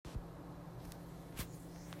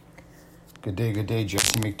Good day,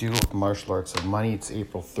 Jesse McDougall with Martial Arts of Money. It's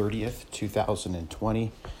April 30th,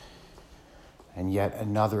 2020, and yet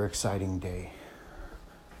another exciting day.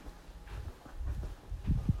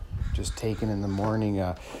 Just taken in the morning.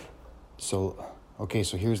 So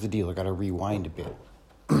here's the deal. I got to rewind a bit.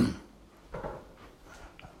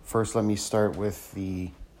 First, let me start with the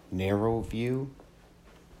narrow view.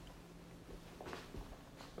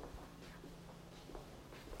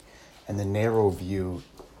 And the narrow view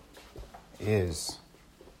is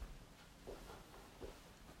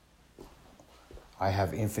I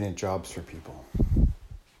have infinite jobs for people.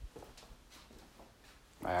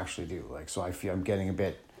 I actually do. So I feel I'm getting a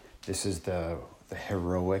bit, this is the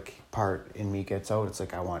heroic part in me gets out. It's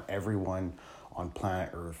like I want everyone on planet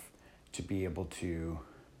Earth to be able to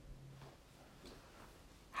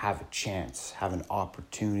have a chance, have an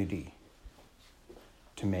opportunity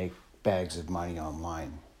to make bags of money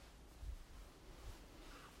online.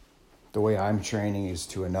 The way I'm training is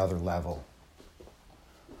to another level.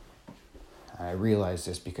 I realize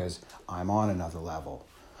this because I'm on another level.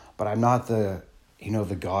 But I'm not the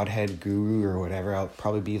Godhead guru or whatever. I'll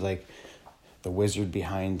probably be like the wizard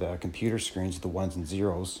behind the computer screens, the ones and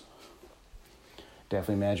zeros.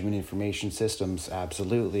 Definitely management information systems,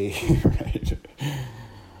 absolutely. Right?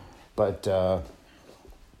 But on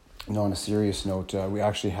a serious note, we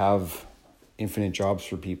actually have infinite jobs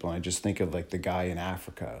for people. And I just think of the guy in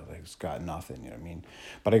Africa, he's got nothing, you know what I mean?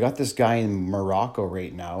 But I got this guy in Morocco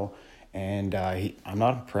right now, and I'm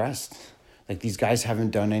not impressed. These guys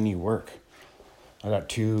haven't done any work. I got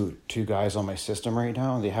two guys on my system right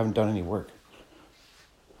now, and they haven't done any work.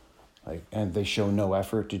 And they show no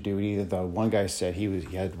effort to do it either. The one guy said he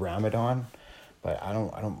had Ramadan, but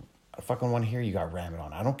I fucking want to hear you got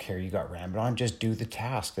Ramadan. I don't care you got Ramadan. Just do the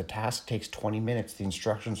task. The task takes 20 minutes. The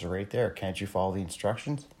instructions are right there. Can't you follow the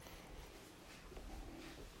instructions?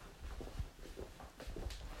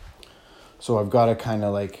 So I've got to kind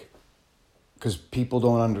of because people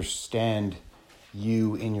don't understand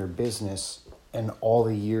you in your business and all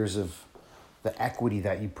the years of the equity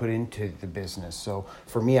that you put into the business. So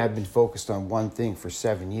for me, I've been focused on one thing for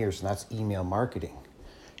 7 years, and that's email marketing.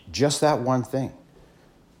 Just that one thing.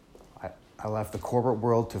 I left the corporate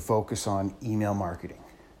world to focus on email marketing.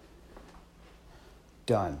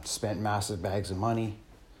 Done. Spent massive bags of money.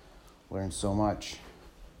 Learned so much.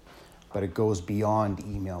 But it goes beyond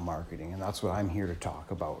email marketing, and that's what I'm here to talk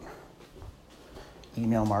about.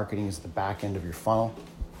 Email marketing is the back end of your funnel.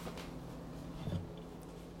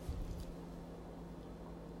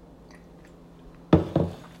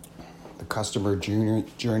 The customer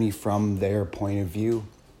journey from their point of view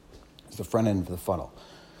is the front end of the funnel.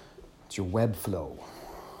 It's your web flow,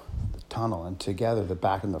 the tunnel, and together the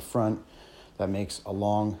back and the front, that makes a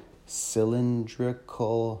long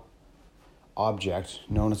cylindrical object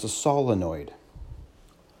known as a solenoid.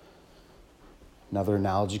 Another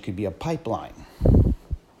analogy could be a pipeline.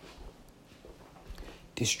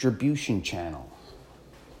 Distribution channel.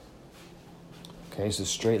 Okay, so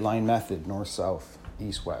straight line method, north-south,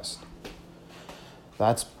 east-west.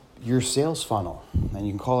 That's your sales funnel, and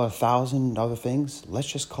you can call it 1,000 other things. Let's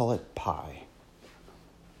just call it pie.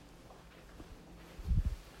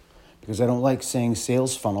 Because I don't like saying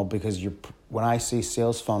sales funnel, because when I say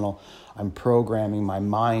sales funnel, I'm programming my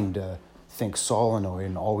mind to think solenoid,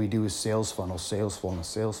 and all we do is sales funnel,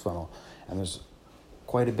 and there's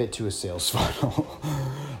quite a bit to a sales funnel.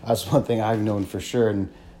 That's one thing I've known for sure,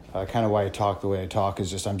 and kind of why I talk the way I talk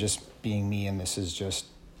is just I'm just being me, and this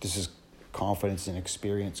is confidence and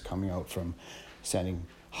experience coming out from sending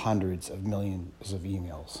hundreds of millions of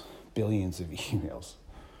emails, billions of emails.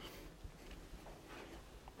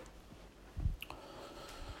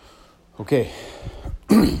 Okay,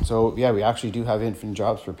 so yeah, we actually do have infinite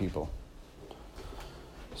jobs for people.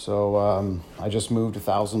 So I just moved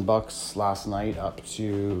 $1,000 last night up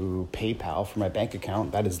to PayPal for my bank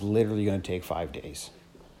account. That is literally going to take 5 days.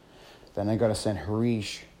 Then I got to send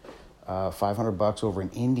Harish $500 over in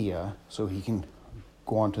India so he can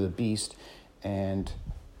go onto the Beast and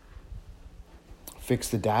fix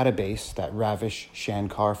the database that Ravish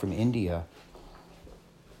Shankar from India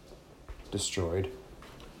destroyed.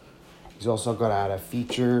 He's also got to add a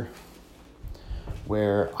feature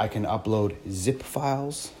where I can upload zip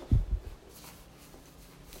files.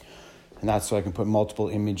 And that's so I can put multiple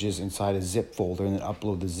images inside a zip folder and then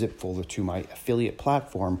upload the zip folder to my affiliate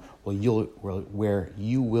platform where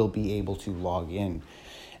you will be able to log in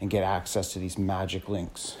and get access to these magic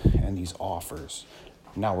links and these offers.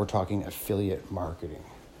 Now we're talking affiliate marketing.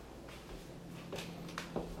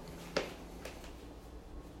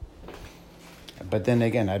 But then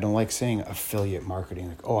again, I don't like saying affiliate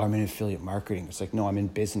marketing. I'm in affiliate marketing. It's no, I'm in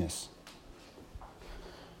business.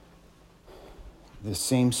 the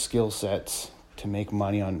same skill sets to make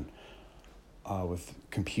money on with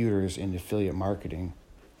computers in affiliate marketing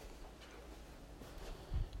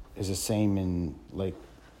is the same in like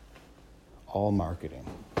all marketing.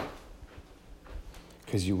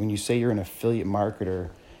 Because when you say you're an affiliate marketer,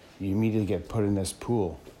 you immediately get put in this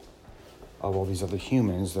pool of all these other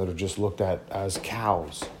humans that are just looked at as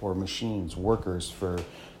cows or machines, workers for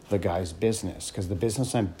the guy's business. Because the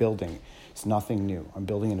business I'm building is nothing new. I'm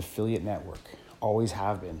building an affiliate network. Always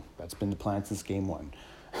have been. That's been the plan since game one.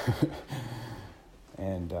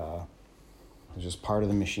 And it's just part of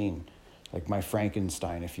the machine. Like my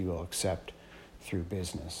Frankenstein, if you will, except through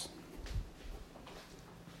business.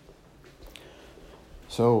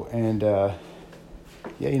 So, and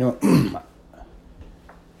yeah, you know,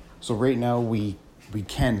 so right now we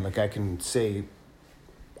can, like I can say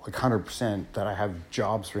like 100% that I have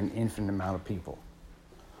jobs for an infinite amount of people.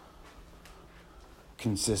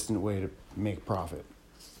 Consistent way to make profit.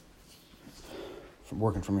 From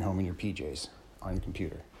working from your home in your PJs on your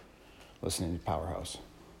computer, listening to Powerhouse.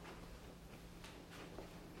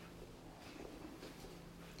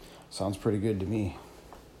 Sounds pretty good to me.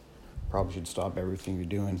 Probably should stop everything you're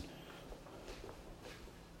doing.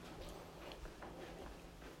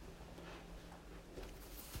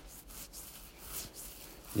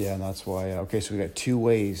 Yeah, and that's why, okay, so we got two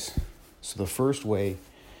ways. So the first way,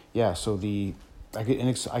 yeah, so I can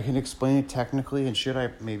explain it technically,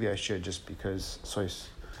 and maybe I should, just because,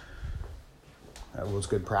 that was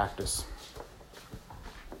good practice.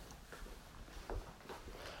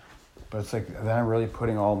 But it's like, then I'm really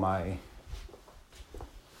putting all my,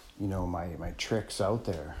 you know, my tricks out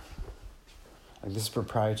there. Like, this is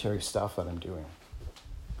proprietary stuff that I'm doing.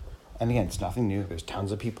 And again, it's nothing new. There's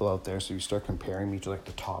tons of people out there, so you start comparing me to like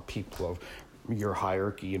the top people of your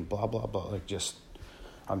hierarchy and blah, blah, blah. Like, just,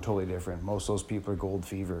 I'm totally different. Most of those people are gold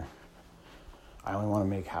fever. I only want to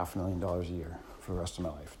make $500,000 a year for the rest of my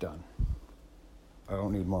life. Done. I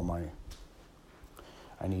don't need more money.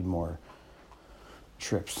 I need more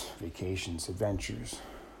trips, vacations, adventures.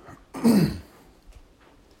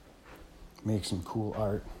 Make some cool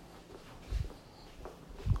art.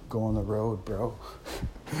 Go on the road, bro.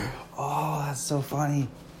 Oh, that's so funny.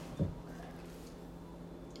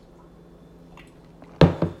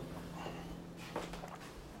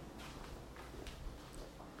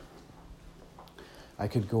 I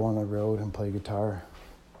could go on the road and play guitar.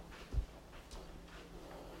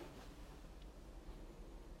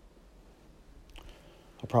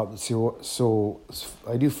 I'll probably so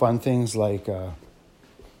I do fun things like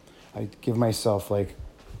I give myself like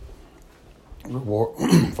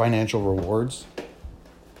financial rewards.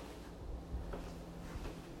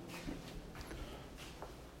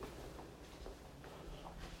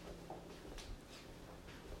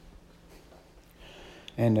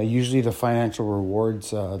 And usually the financial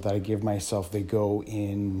rewards that I give myself, they go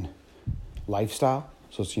in lifestyle.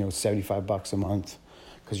 So it's, $75 a month,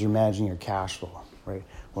 because you're managing your cash flow, right?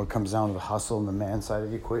 When it comes down to the hustle and the man side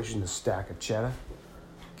of the equation, the stack of cheddar,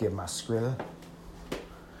 get my skrilla.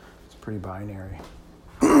 It's pretty binary.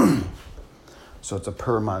 So it's a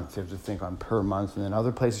per month. You have to think on per month. And then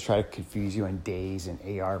other places try to confuse you on days and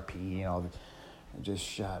ARP and all that. Just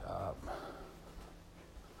shut up.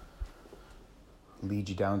 Lead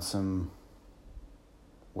you down some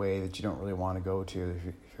way that you don't really want to go to.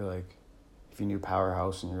 If you knew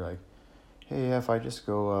Powerhouse and you're like, hey, if I just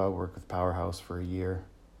go work with Powerhouse for a year,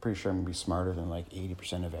 pretty sure I'm going to be smarter than like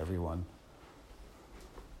 80% of everyone.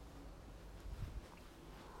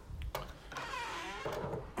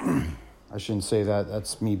 I shouldn't say that.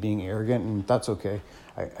 That's me being arrogant, and that's okay.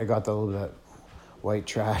 I got the little bit white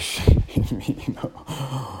trash in me,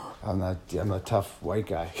 I'm a tough white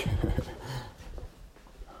guy.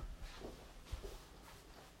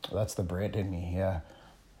 That's the Brit in me, yeah.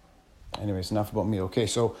 Anyways, enough about me. Okay,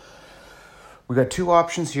 so we got two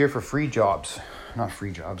options here for free jobs. Not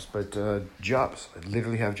free jobs, but jobs. I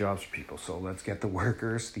literally have jobs for people. So let's get the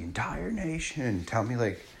workers, the entire nation. Tell me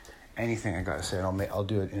like anything I gotta say, and I'll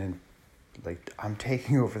do it in like I'm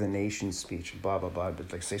taking over the nation's speech, blah blah blah.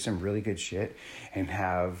 But like say some really good shit and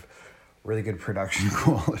have really good production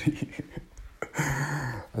quality,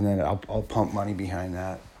 and then I'll pump money behind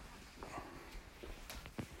that.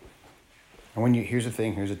 And here's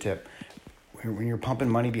a tip. When you're pumping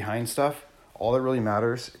money behind stuff, all that really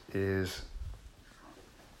matters is,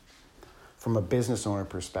 from a business owner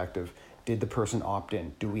perspective, did the person opt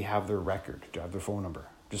in? Do we have their record? Do I have their phone number?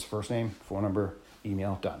 Just first name, phone number,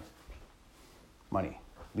 email, done. Money,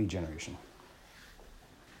 lead generation.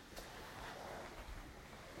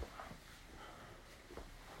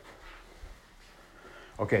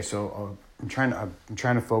 Okay, so I'm trying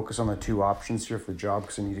to focus on the two options here for the job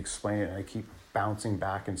because I need to explain it, and I keep bouncing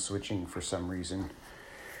back and switching for some reason.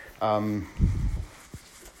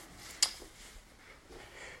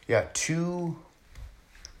 Two.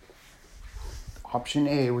 Option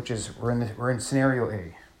A, which is we're in scenario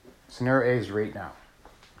A. Scenario A is right now.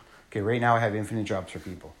 Okay, right now I have infinite jobs for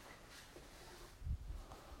people.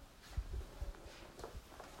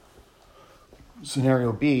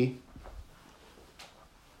 Scenario B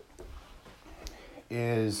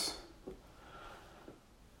is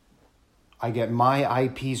I get my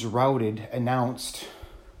IPs routed, announced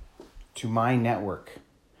to my network.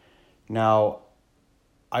 Now,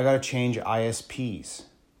 I got to change ISPs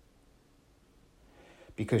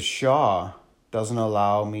because Shaw doesn't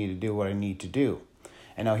allow me to do what I need to do.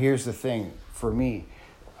 And now here's the thing for me.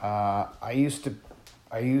 I used to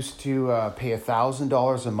pay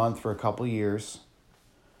 $1,000 a month for a couple of years.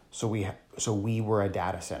 So we were a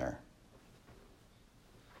data center.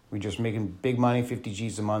 We just making big money, 50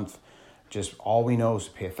 G's a month. Just all we know is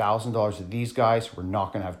to pay $1,000 to these guys. We're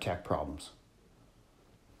not going to have tech problems.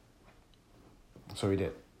 So we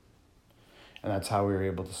did. And that's how we were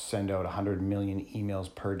able to send out 100 million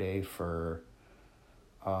emails per day for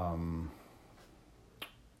 10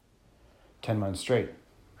 months straight.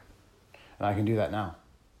 And I can do that now.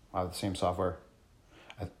 I have the same software.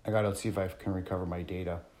 I got to see if I can recover my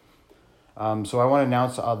data. So I want to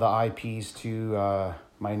announce the IPs to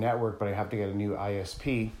my network, but I have to get a new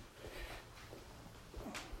ISP.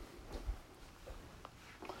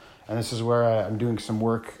 And this is where I'm doing some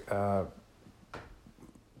work,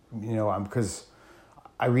 because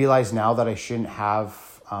I realize now that I shouldn't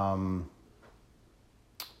have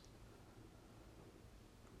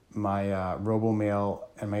my RoboMail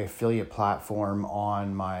and my affiliate platform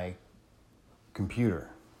on my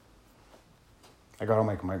computer. I got on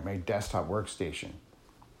my desktop workstation.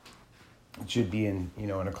 It should be in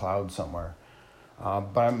a cloud somewhere.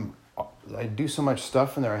 But I do so much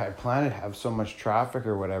stuff in there. I plan to have so much traffic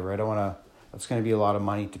or whatever. I don't want to. That's going to be a lot of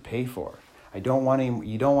money to pay for. You don't want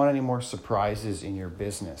any more surprises in your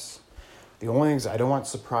business. The only thing is I don't want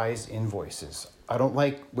surprise invoices. I don't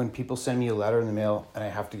like when people send me a letter in the mail and I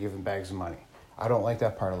have to give them bags of money. I don't like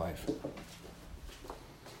that part of life.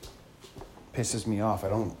 Pisses me off. I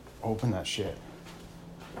don't open that shit.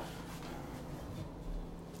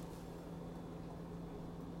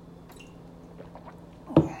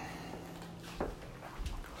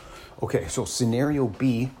 Okay, so scenario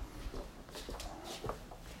B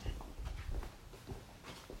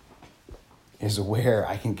is where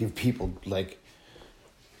I can give people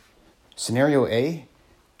scenario A.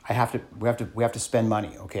 We have to spend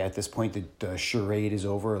money. Okay, at this point the charade is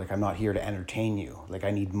over. I'm not here to entertain you. I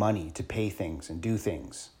need money to pay things and do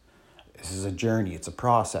things. This is a journey. It's a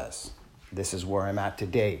process. This is where I'm at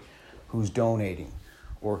today. Who's donating?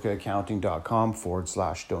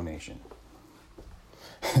 orcaaccounting.com/donation.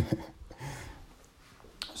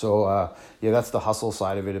 So that's the hustle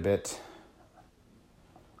side of it a bit.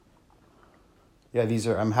 Yeah,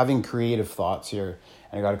 I'm having creative thoughts here,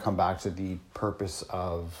 and I got to come back to the purpose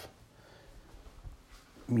of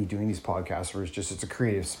me doing these podcasts, where it's a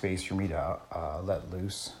creative space for me to let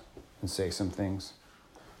loose and say some things.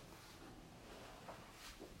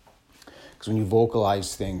 Because when you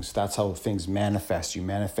vocalize things, that's how things manifest. You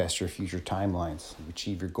manifest your future timelines. You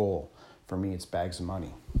achieve your goal. For me, it's bags of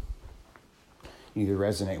money. You either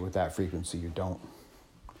resonate with that frequency or you don't.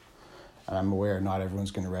 And I'm aware not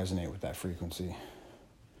everyone's going to resonate with that frequency.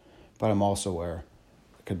 But I'm also aware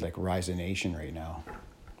it could rise a nation right now.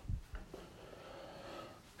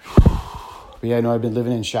 But yeah, I've been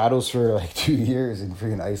living in shadows for 2 years in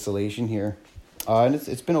freaking isolation here. And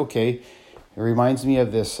it's been okay. It reminds me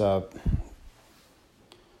of this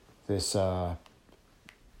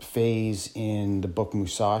phase in the book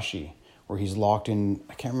Musashi, where he's locked in,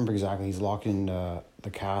 I can't remember exactly, he's locked in the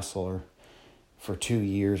castle for 2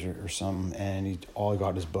 years or something, and all he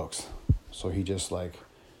got is books. So he just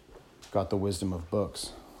got the wisdom of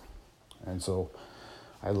books. And so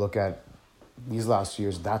I look at these last few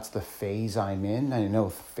years, that's the phase I'm in. I know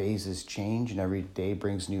phases change and every day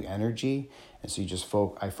brings new energy. And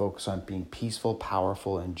so I focus on being peaceful,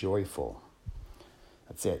 powerful, and joyful.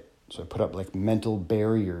 That's it. So I put up mental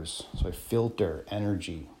barriers. So I filter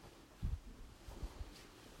energy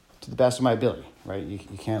to the best of my ability, right? You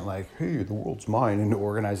can't hey, the world's mine, and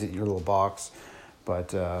organize it in your little box. But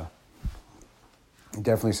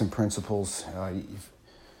definitely some principles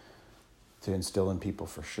to instill in people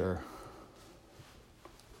for sure.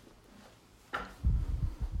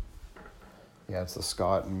 Yeah, it's the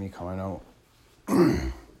Scott and me coming out.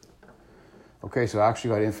 Okay, so I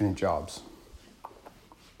actually got infinite jobs.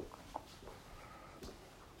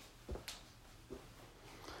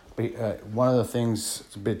 But one of the things,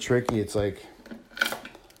 it's a bit tricky. It's like,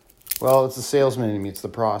 well, it's the salesman in me. It's the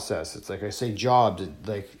process. It's like I say jobs,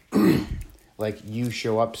 like, like you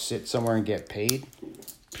show up, sit somewhere and get paid.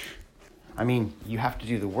 I mean, you have to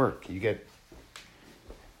do the work. You get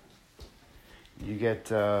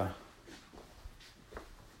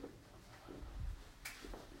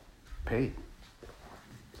paid.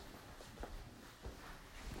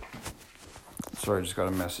 Sorry, I just got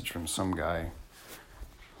a message from some guy.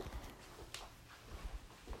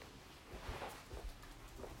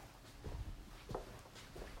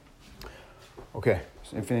 Okay,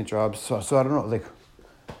 so Infinite Jobs. So I don't know, like,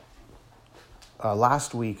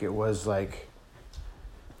 last week it was like,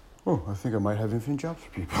 oh, I think I might have Infinite Jobs for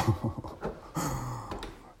people.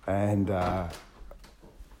 And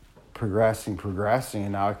progressing,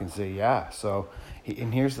 and now I can say, yeah. So,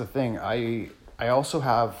 and here's the thing, I also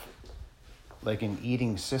have like an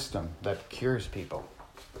eating system that cures people.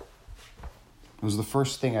 It was the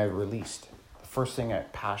first thing I released. The first thing, a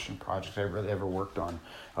passion project I really ever worked on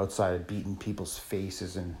outside of beating people's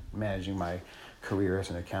faces and managing my career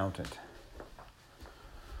as an accountant.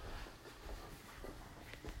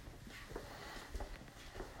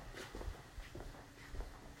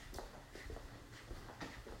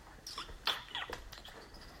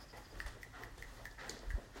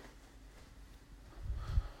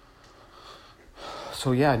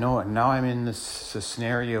 So yeah, no, now I'm in this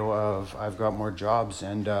scenario of I've got more jobs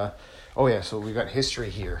and so we got history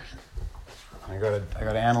here. I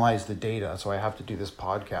gotta analyze the data. That's why I have to do this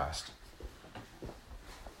podcast.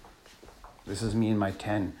 This is me in my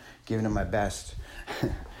 10, giving it my best.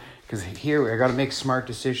 Because here I gotta make smart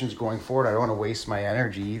decisions going forward. I don't want to waste my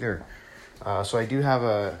energy either. So I do have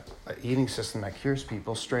a eating system that cures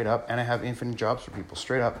people straight up, and I have Infinite Jobs for people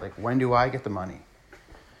straight up. Like, when do I get the money?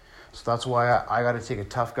 So that's why I got to take a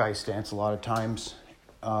tough guy stance a lot of times,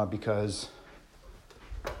 because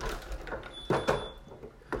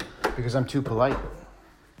I'm too polite.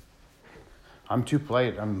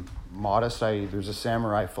 I'm modest. There's a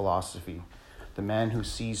samurai philosophy. The man who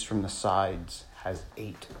sees from the sides has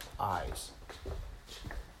 8 eyes.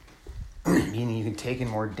 Meaning you can take in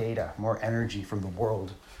more data, more energy from the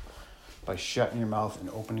world by shutting your mouth and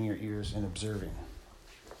opening your ears and observing.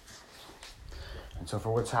 And so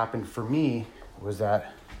for what's happened for me was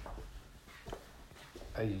that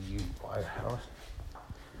I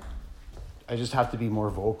just have to be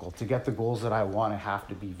more vocal. To get the goals that I want, I have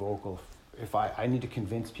to be vocal. If I need to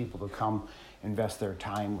convince people to come invest their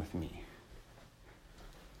time with me.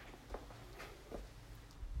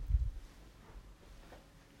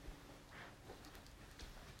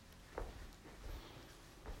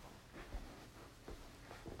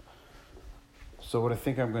 So what I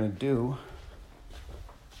think I'm going to do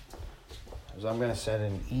is I'm going to send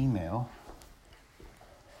an email.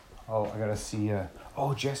 Oh, I got to see.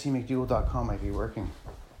 JesseMcDougall.com might be working.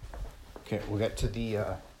 Okay, we'll get to the.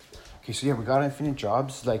 Okay, so yeah, we got Infinite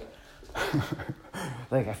Jobs. Like,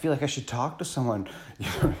 like I feel like I should talk to someone. You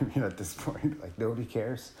know what I mean? At this point, like nobody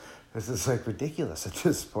cares. This is like ridiculous at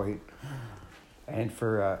this point. And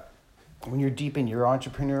for when you're deep in your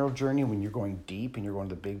entrepreneurial journey, when you're going deep and you're going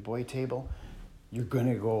to the big boy table, you're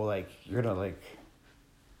gonna go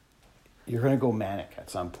manic at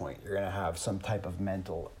some point. You're gonna have some type of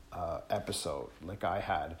mental episode like I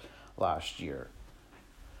had last year.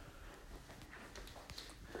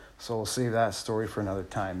 So we'll save that story for another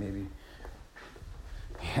time, maybe.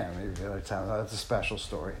 Yeah, maybe another time. That's a special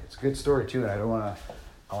story. It's a good story too, and I want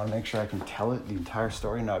to make sure I can tell it, the entire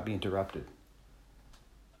story, and not be interrupted.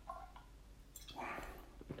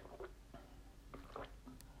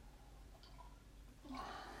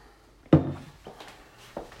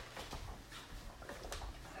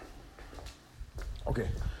 Okay,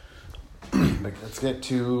 let's get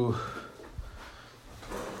to.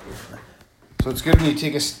 So it's good when you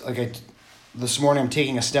take this morning I'm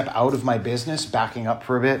taking a step out of my business, backing up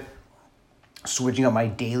for a bit, switching up my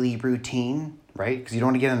daily routine, right? Because you don't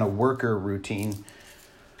want to get in a worker routine.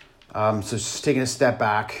 So just taking a step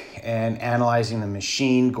back and analyzing the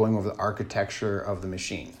machine, going over the architecture of the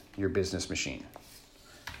machine, your business machine.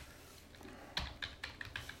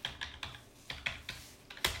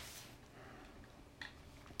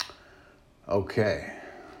 Okay.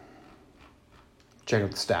 Check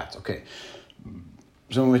out the stats. Okay.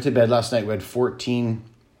 So when we went to bed last night, we had 14.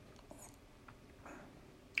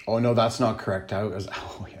 Oh, no, that's not correct.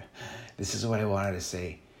 This is what I wanted to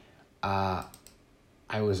say. I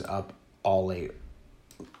was up all late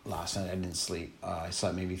last night. I didn't sleep. I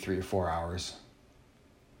slept maybe 3 or 4 hours.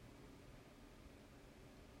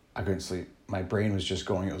 I couldn't sleep. My brain was just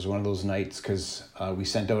going. It was one of those nights because we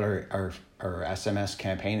sent out our SMS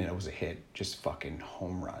campaign and it was a hit. Just fucking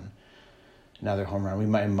home run. Another home run.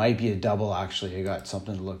 It might be a double, actually. I got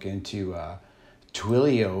something to look into.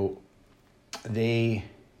 Twilio, they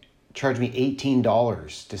charged me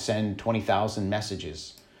 $18 to send 20,000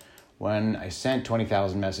 messages. When I sent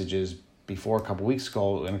 20,000 messages before a couple weeks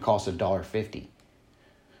ago, and it cost $1.50.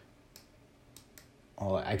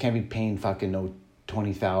 Well, I can't be paying fucking no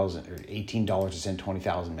 20,000 or $18 to send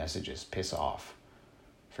 20,000 messages. Piss off.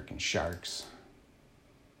 Freaking sharks.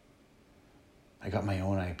 I got my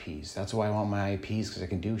own IPs. That's why I want my IPs, because I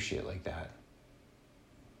can do shit like that.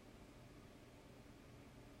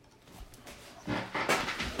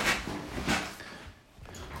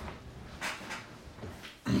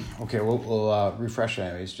 Okay, we'll refresh it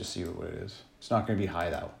anyways, just see what it is. It's not going to be high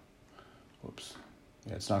though. Whoops.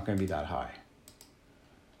 Yeah, it's not going to be that high.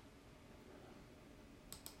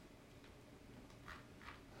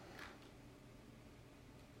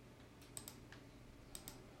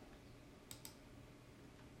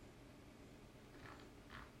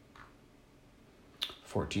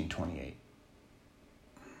 $14.28.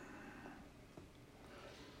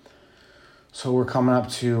 So we're coming up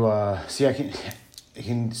to see. I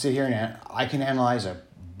can sit here and I can analyze a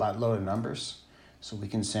buttload of numbers, so we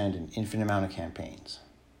can send an infinite amount of campaigns.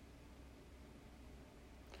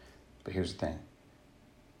 But here's the thing.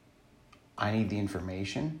 I need the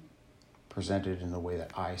information presented in the way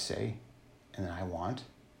that I say and that I want.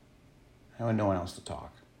 I want no one else to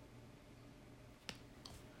talk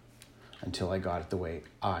until I got it the way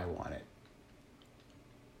I want it.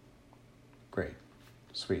 Great.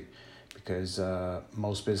 Sweet. Because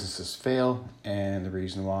most businesses fail, and the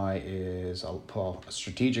reason why is,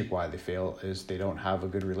 strategic why they fail is they don't have a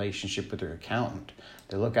good relationship with their accountant.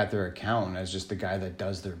 They look at their accountant as just the guy that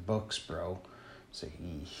does their books, bro. It's like,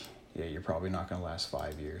 yeah, you're probably not going to last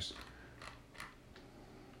 5 years.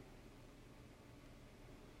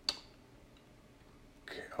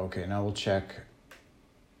 Okay, now we'll check.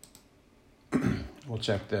 We'll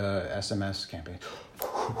check the SMS campaign.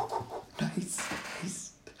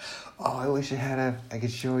 Nice. Oh, I wish I could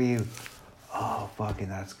show you. Oh, fucking,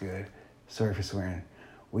 that's good. Sorry for swearing.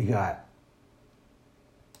 We got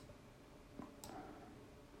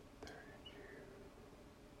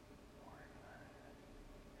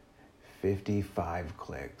 55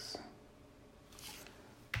 clicks.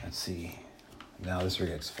 Let's see. Now this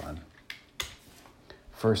gets fun.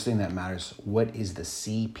 First thing that matters, what is the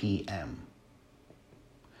CPM?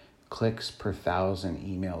 Clicks per 1,000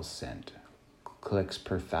 emails sent. Clicks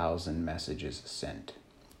per 1,000 messages sent.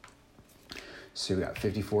 So we got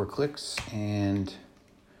 54 clicks and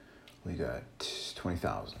we got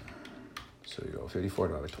 20,000. So we go 54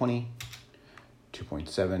 divided by 20,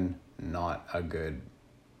 2.7, not a good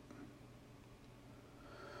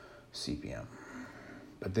CPM.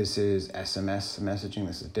 But this is SMS messaging.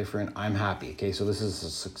 This is different. I'm happy. Okay, so this is a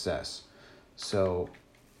success. So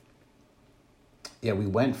yeah,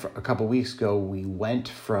 a couple weeks ago, we went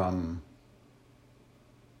from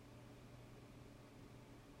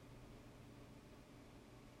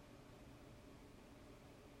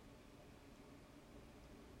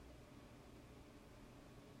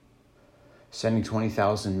sending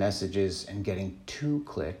 20,000 messages and getting 2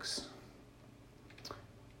 clicks.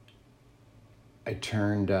 I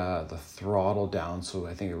turned the throttle down, so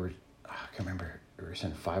I think I can't remember, we were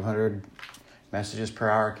sending 500 messages per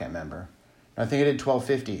hour, I can't remember. I think I did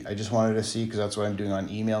 1250. I just wanted to see, because that's what I'm doing on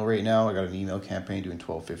email right now. I got an email campaign doing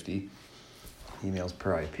 1250 emails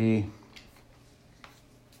per IP.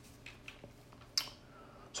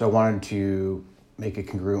 So I wanted to make it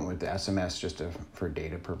congruent with the SMS just for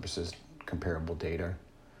data purposes, comparable data.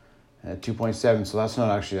 At 2.7, so that's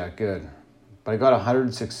not actually that good. But I got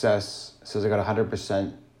 100 success. It says I got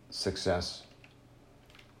 100% success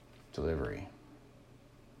delivery.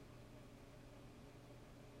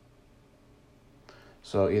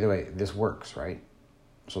 So either way, this works, right?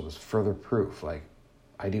 So there's further proof. Like,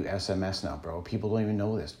 I do SMS now, bro. People don't even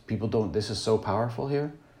know this. This is so powerful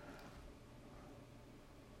here.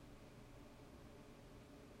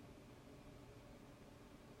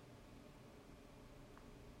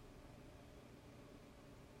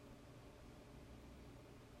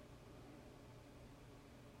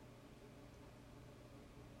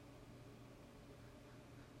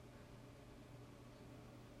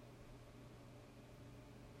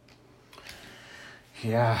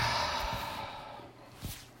 Yeah.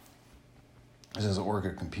 This doesn't work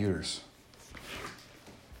at computers.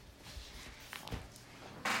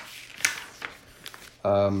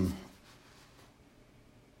 The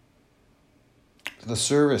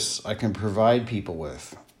service I can provide people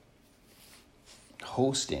with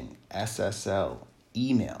hosting, SSL,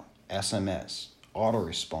 email, SMS,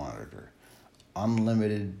 autoresponder,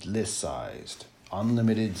 unlimited list sized,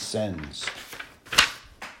 unlimited sends.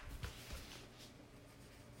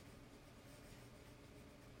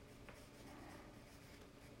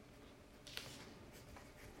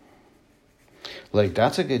 Like,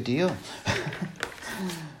 that's a good deal.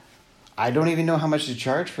 I don't even know how much to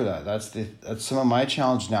charge for that. That's some of my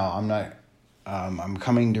challenge now. I'm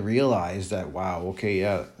coming to realize that, wow, okay,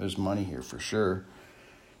 yeah, there's money here for sure.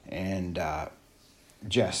 And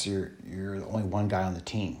Jess, you're only one guy on the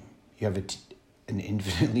team. You have an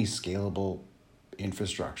infinitely scalable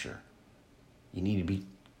infrastructure. You need to be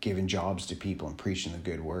giving jobs to people and preaching the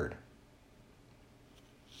good word.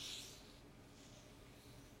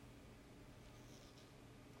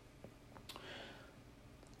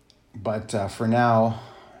 But for now,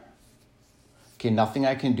 okay, nothing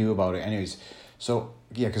I can do about it. Anyways, so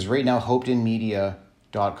yeah, because right now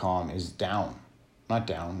hopedinmedia.com is down. Not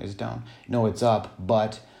down, is it down? No, it's up,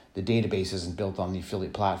 but the database isn't built on the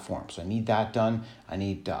affiliate platform. So I need that done. I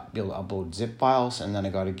need to be able to upload zip files, and then I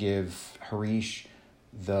got to give Harish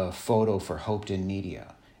the photo for Hoped In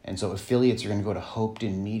Media. And so affiliates are going to go to Hoped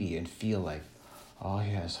In Media and feel like, oh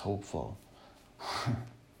yes, hopeful.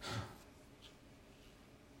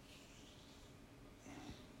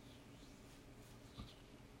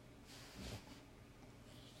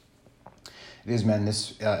 It is, man.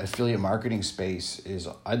 This affiliate marketing space is,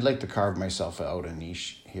 I'd like to carve myself out a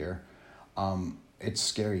niche here. It's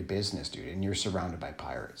scary business, dude. And you're surrounded by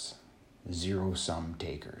pirates. Zero-sum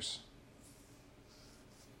takers.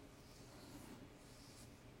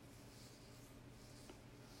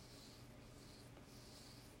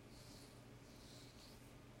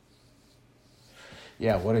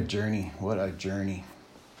 Yeah, what a journey. What a journey.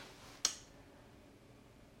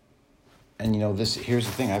 And you know, here's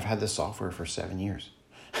the thing. I've had this software for 7 years.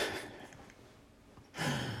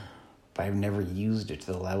 But I've never used it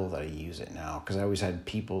to the level that I use it now. Because I always had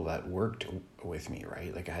people that worked with me,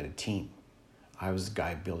 right? Like I had a team. I was the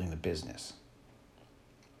guy building the business.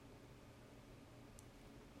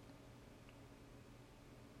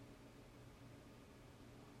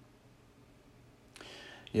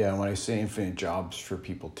 Yeah, when I say infinite jobs for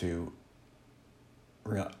people too,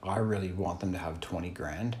 I really want them to have 20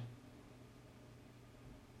 grand.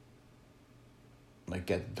 Like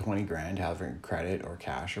get 20 grand, have it in credit or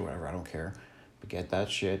cash or whatever, I don't care. But get that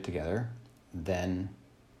shit together, then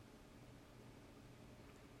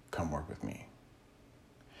come work with me.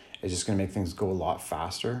 It's just going to make things go a lot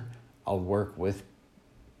faster. I'll work with,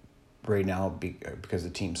 right now, because the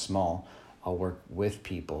team's small, I'll work with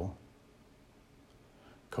people,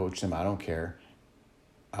 coach them, I don't care.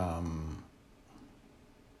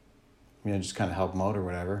 Just kind of help them out or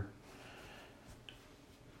whatever.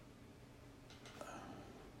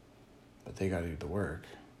 But they got to do the work.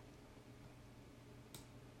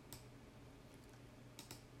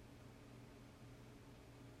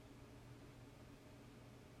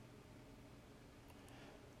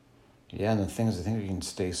 Yeah, and the thing is, I think we can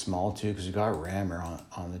stay small too, because we got Rammer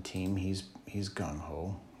on the team. He's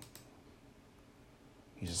gung-ho.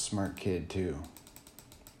 He's a smart kid too.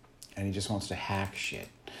 And he just wants to hack shit.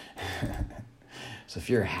 So if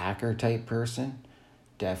you're a hacker type person,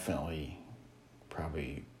 definitely,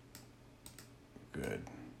 probably good.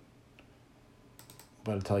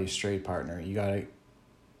 But I'll tell you straight, partner,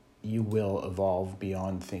 you will evolve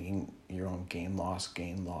beyond thinking your own gain loss,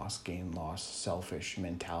 selfish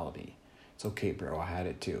mentality. It's okay, bro. I had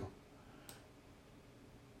it too.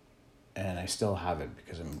 And I still have it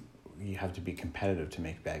because you have to be competitive to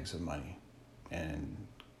make bags of money, and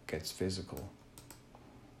it gets physical.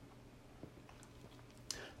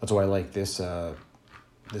 That's why I like this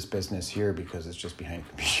business here, because it's just behind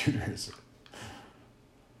computers.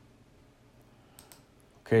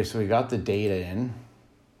 Okay, so we got the data in.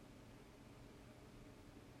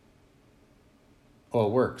 Well,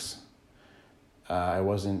 it works. I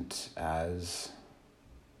wasn't as...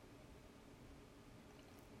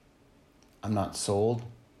 I'm not sold.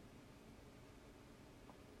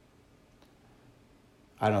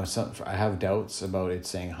 I don't know. I have doubts about it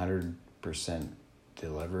saying 100%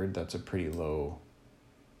 delivered. That's a pretty low...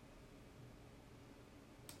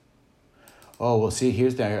 Oh, well, see,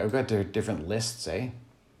 here's I've got different lists, eh?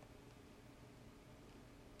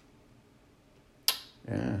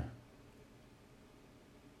 Yeah.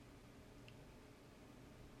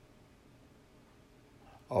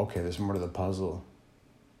 Okay, there's more to the puzzle.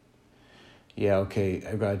 Yeah, okay,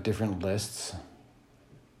 I've got different lists.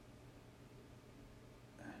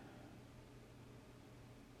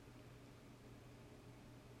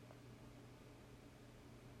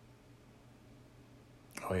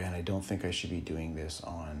 Oh yeah, and I don't think I should be doing this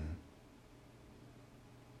on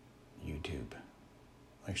YouTube,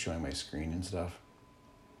 like showing my screen and stuff.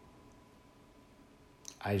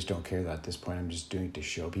 I just don't care that at this point. I'm just doing it to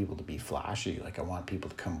show people, to be flashy. Like, I want people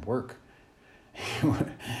to come work.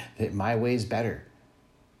 My way's better.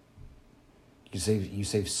 You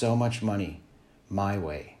save so much money my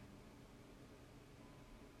way.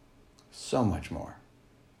 So much more.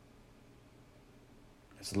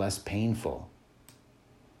 It's less painful.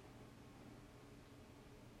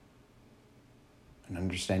 And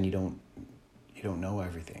understand you don't know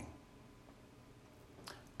everything.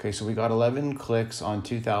 Okay, so we got 11 clicks on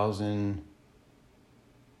 2,000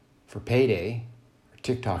 for payday, or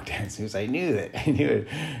TikTok dancers. I knew it.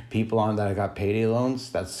 People on that I got payday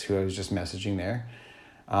loans. That's who I was just messaging there.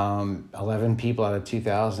 11 people out of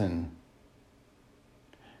 2,000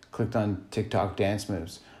 clicked on TikTok dance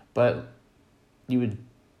moves. But you would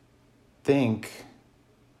think,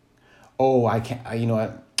 you know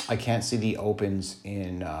what? I can't see the opens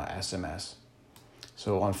in SMS.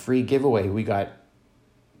 So on free giveaway, we got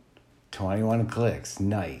 21 clicks.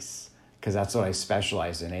 Nice. Because that's what I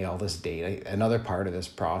specialize in, all this data. Another part of this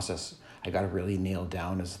process I got to really nail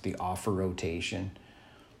down is the offer rotation.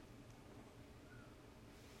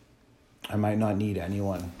 I might not need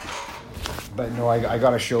anyone. But no, I got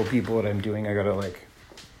to show people what I'm doing. I got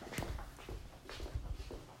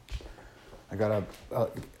to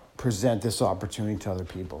present this opportunity to other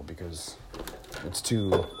people, because it's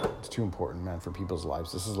too important, man, for people's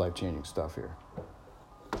lives. This is life-changing stuff here.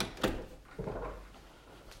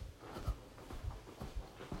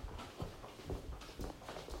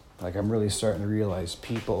 Like, I'm really starting to realize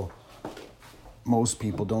most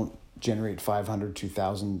people don't generate $500 to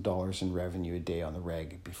 $1,000 in revenue a day on the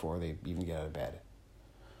reg before they even get out of bed.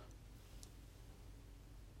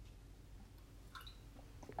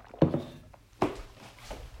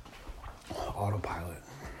 Autopilot.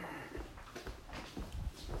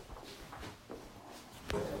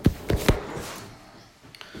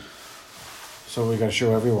 So we got to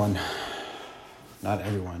show everyone, not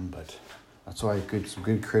everyone, but that's why some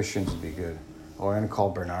good Christians would be good. Oh, I'm going to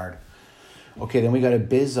call Bernard. Okay, then we got a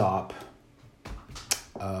biz op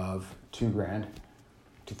of $2,000,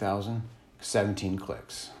 2,000, 17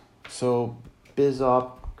 clicks. So biz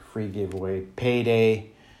op, free giveaway, payday,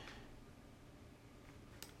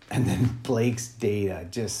 and then Blake's data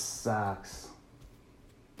just sucks.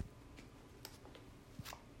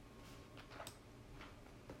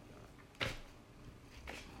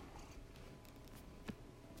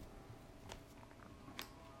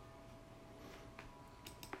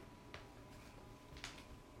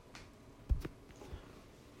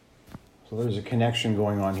 So there's a connection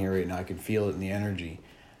going on here right now. I can feel it in the energy.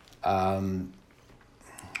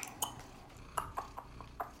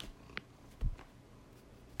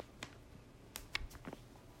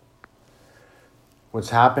 What's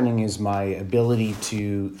happening is my ability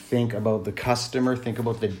to think about the customer, think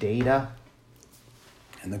about the data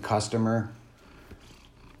and the customer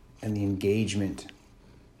and the engagement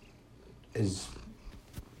is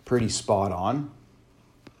pretty spot on.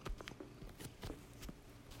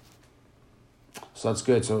 So that's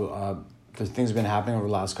good. So the things have been happening over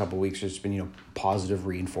the last couple of weeks. There's been, positive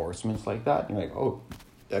reinforcements like that. You're like, oh,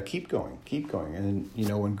 keep going. And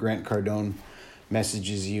then, when Grant Cardone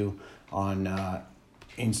messages you on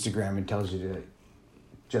Instagram and tells you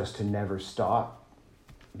to never stop,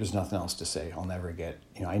 there's nothing else to say. I'll never get,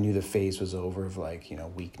 I knew the phase was over of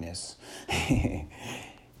weakness. Okay,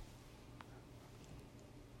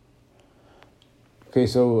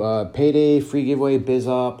 so payday, free giveaway, biz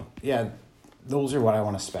op. Yeah, those are what I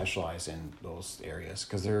want to specialize in, those areas,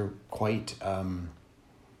 because they're quite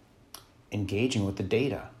engaging with the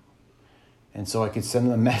data. And so I could send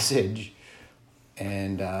them a message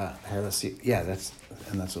and here, let's see. Yeah, that's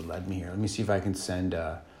what led me here. Let me see if I can send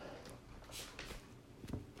a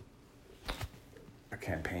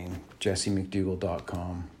campaign,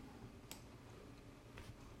 jessymcdougall.com.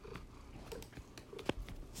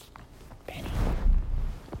 Benny,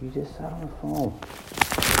 you just sat on the phone.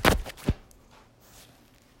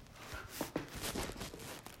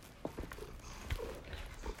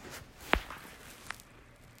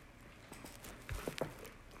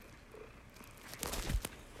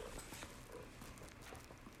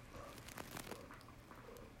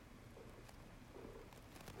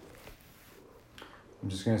 I'm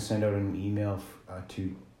just going to send out an email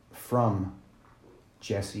from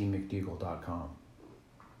jessymcdougall.com.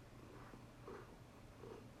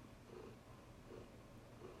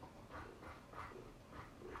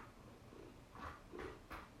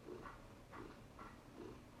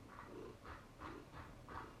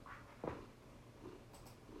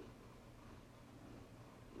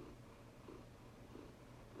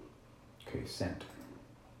 Okay, sent.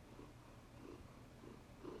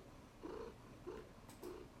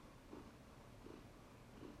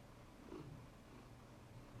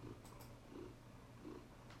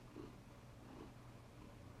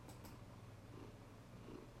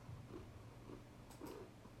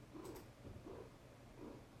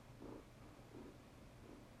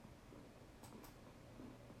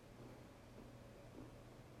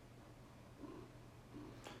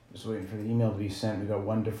 Just waiting for the email to be sent. We got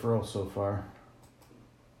one deferral so far.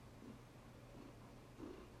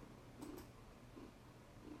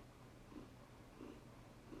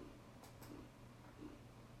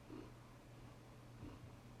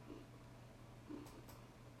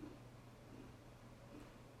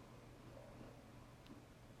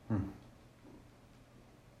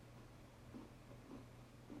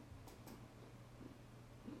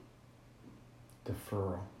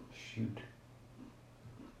 Deferral. Shoot.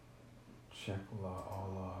 Check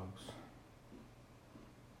all logs.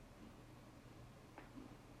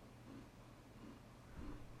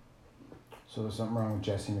 So there's something wrong with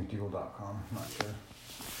JesseMcDougall.com. Not sure.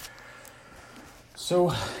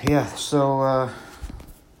 So, yeah.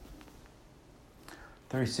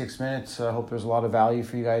 36 minutes. I hope there's a lot of value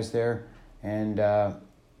for you guys there. And,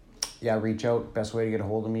 reach out. Best way to get a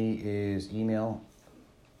hold of me is email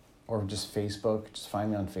or just Facebook. Just find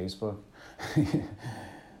me on Facebook.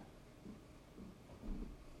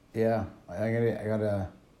 Yeah, I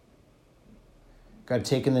gotta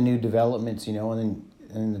take in the new developments,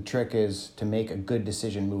 and the trick is to make a good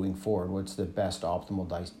decision moving forward. What's the best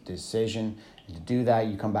optimal decision? And to do that,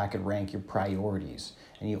 you come back and rank your priorities,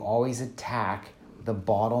 and you always attack the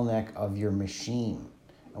bottleneck of your machine.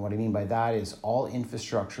 And what I mean by that is all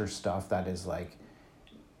infrastructure stuff that is like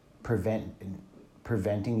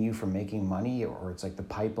preventing you from making money, or it's like the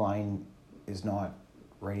pipeline is not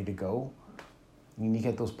ready to go. You need to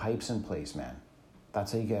get those pipes in place, man.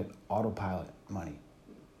 That's how you get autopilot money.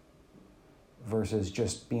 Versus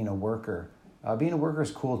just being a worker. Being a worker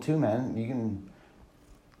is cool too, man. You can...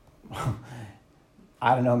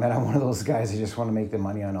 I don't know, man. I'm one of those guys who just want to make the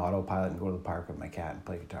money on autopilot and go to the park with my cat and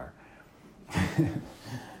play guitar.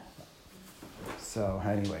 So,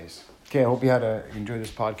 anyways. Okay, I hope you enjoyed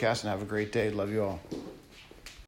this podcast and have a great day. Love you all.